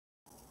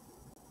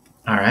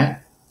All right.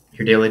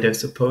 Your daily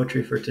dose of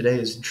poetry for today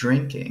is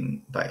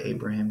Drinking by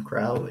Abraham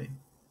Crowley.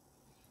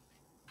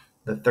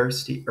 The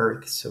thirsty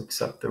earth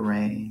soaks up the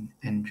rain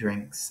and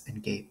drinks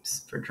and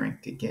gapes for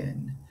drink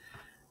again.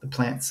 The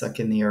plants suck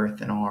in the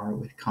earth and are,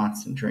 with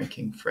constant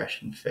drinking,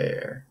 fresh and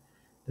fair.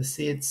 The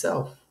sea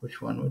itself,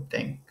 which one would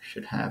think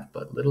should have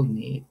but little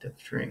need of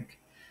drink,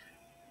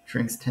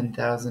 drinks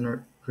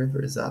 10,000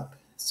 rivers up,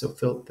 so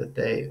filled that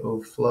they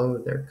o'erflow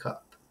their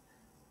cup.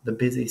 The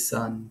busy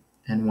sun,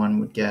 and one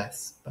would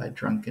guess, by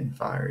drunken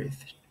fiery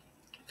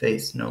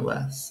face no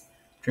less,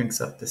 drinks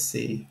up the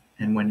sea,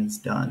 and when he's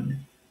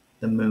done,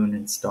 the moon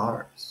and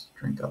stars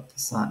drink up the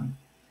sun.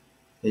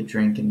 They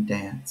drink and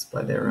dance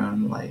by their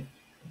own light,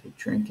 they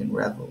drink and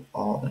revel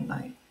all the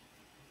night.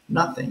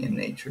 Nothing in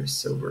nature's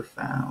sober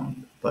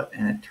found, but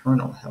an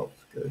eternal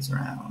health goes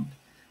round.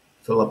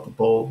 Fill up the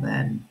bowl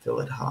then, fill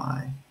it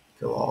high,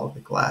 fill all the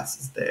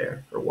glasses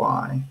there, for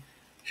why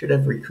should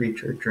every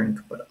creature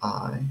drink but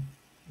I?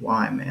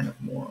 Why, man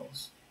of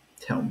morals,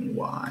 tell me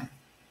why?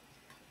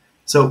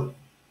 So,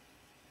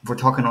 if we're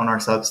talking on our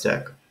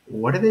Substack,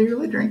 what are they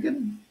really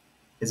drinking?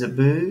 Is it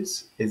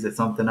booze? Is it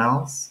something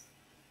else?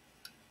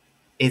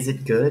 Is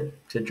it good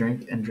to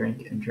drink and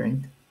drink and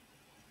drink?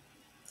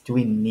 Do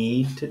we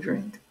need to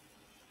drink?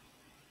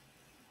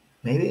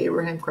 Maybe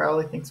Abraham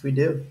Crowley thinks we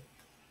do.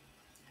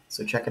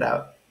 So check it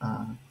out.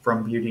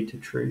 From Beauty to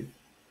Truth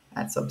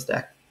at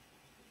Substack.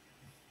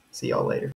 See y'all later.